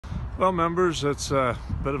Well, members, it's a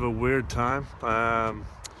bit of a weird time.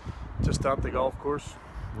 Just at the golf course,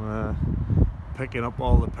 picking up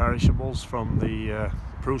all the perishables from the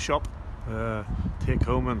pro shop, take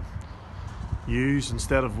home and use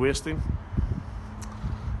instead of wasting.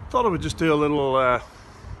 Thought I would just do a little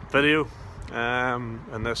video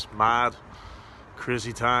in this mad,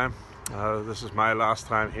 crazy time. This is my last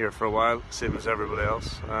time here for a while, same as everybody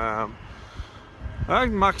else.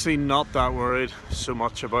 I'm actually not that worried so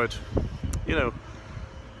much about,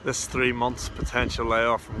 this 3 months potential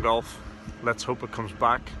layoff from golf. Let's hope it comes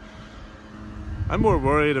back. I'm more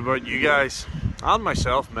worried about you guys and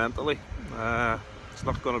myself mentally. It's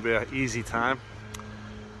not going to be an easy time.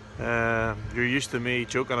 You're used to me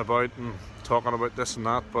joking about and talking about this and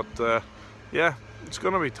that, but yeah, it's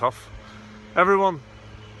going to be tough. Everyone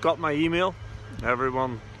got my email.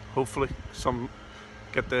 Everyone, hopefully, some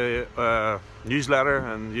get the newsletter,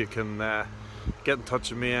 and you can get in touch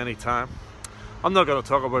with me anytime. I'm not going to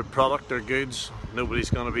talk about product or goods. Nobody's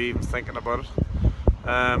going to be even thinking about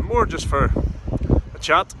it. More just for a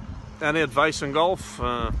chat. Any advice on golf,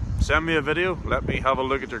 send me a video. Let me have a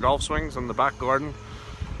look at your golf swings in the back garden.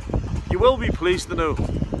 You will be pleased to know,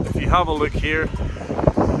 if you have a look here,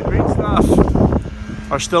 the green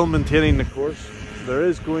staff are still maintaining the course. There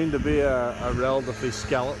is going to be a relatively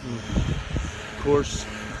skeleton course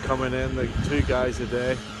coming in, like 2 guys a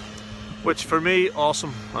day, which for me,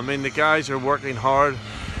 awesome. I mean, the guys are working hard.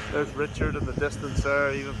 There's Richard in the distance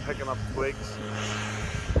there, even picking up twigs.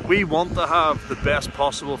 We want to have the best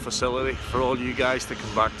possible facility for all you guys to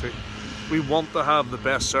come back to. We want to have the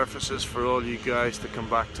best surfaces for all you guys to come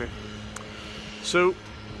back to. So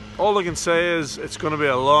all I can say is it's going to be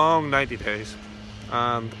a long 90 days,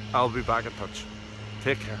 and I'll be back in touch.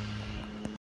 Take care.